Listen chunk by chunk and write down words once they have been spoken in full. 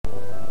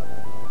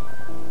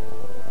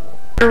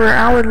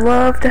I would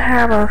love to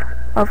have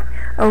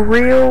a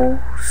real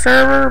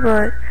server,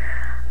 but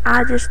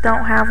I just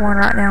don't have one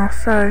right now.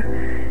 So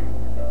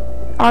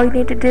all you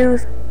need to do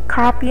is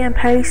copy and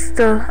paste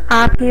the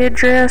IP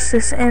address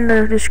that's in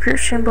the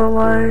description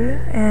below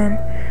and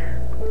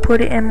put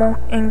it in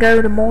and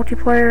go to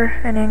multiplayer,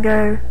 and then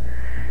go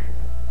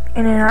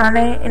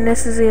and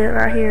this is it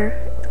right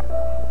here.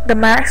 The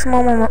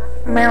maximum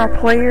amount of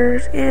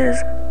players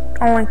is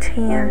only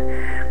 10,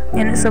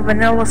 and it's a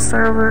vanilla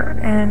server.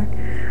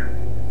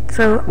 And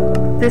so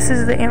this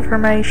is the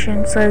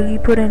information. So you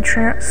put in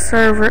Trent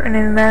server, and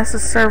then that's the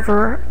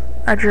server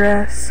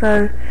address.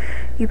 So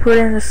you put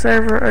in the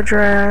server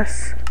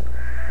address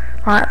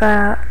like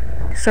that.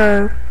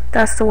 So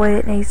that's the way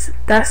it needs.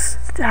 That's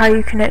how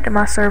you connect to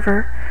my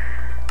server,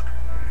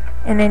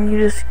 and then you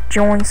just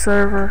join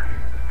server.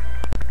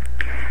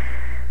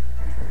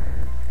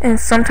 And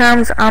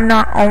sometimes I'm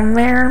not on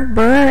there,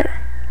 but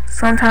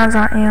sometimes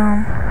I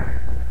am.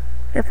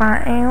 If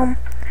I am,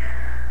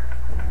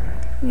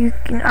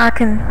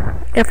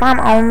 if I'm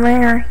on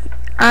there,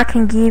 I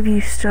can give you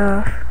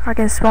stuff. I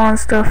can spawn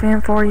stuff in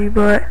for you,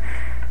 but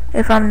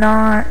if I'm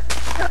not,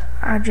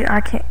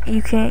 I can't.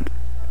 You can't.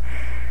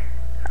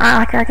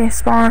 I can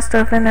spawn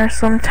stuff in there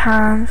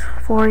sometimes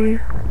for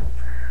you.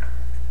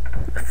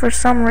 For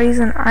some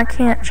reason, I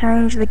can't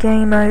change the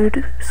game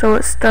mode, so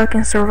it's stuck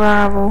in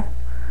survival.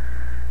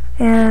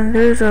 And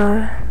there's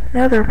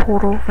another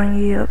portal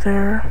thingy up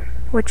there,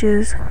 which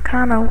is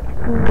kind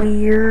of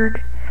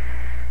weird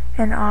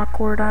and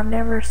awkward. I've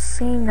never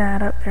seen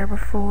that up there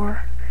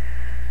before.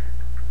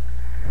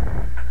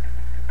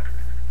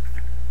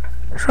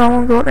 So I'm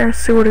gonna go up there and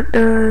see what it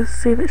does,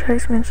 see if it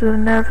takes me into the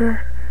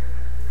nether.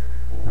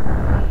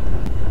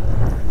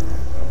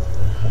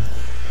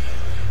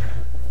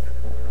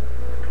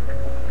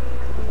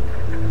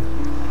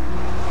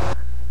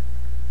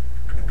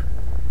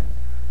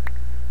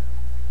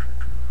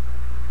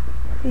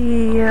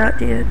 Yeah, it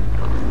did.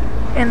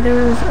 And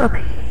there's a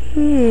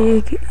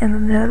pig in the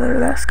nether.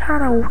 That's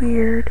kind of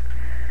weird.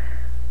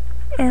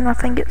 And I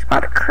think it's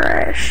about to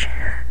crash.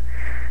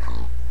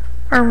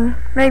 Or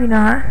maybe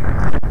not.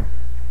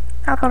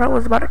 I thought it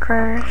was about to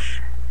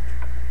crash.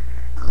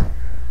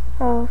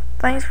 Well,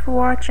 thanks for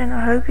watching.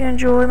 I hope you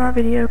enjoyed my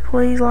video.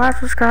 Please like,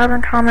 subscribe,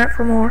 and comment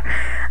for more.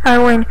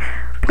 Oh, and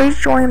please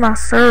join my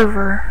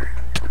server.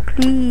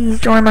 Please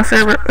join my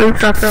server.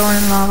 Oops, I fell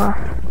in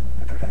lava.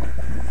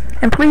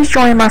 And please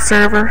join my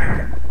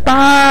server.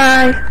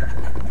 Bye!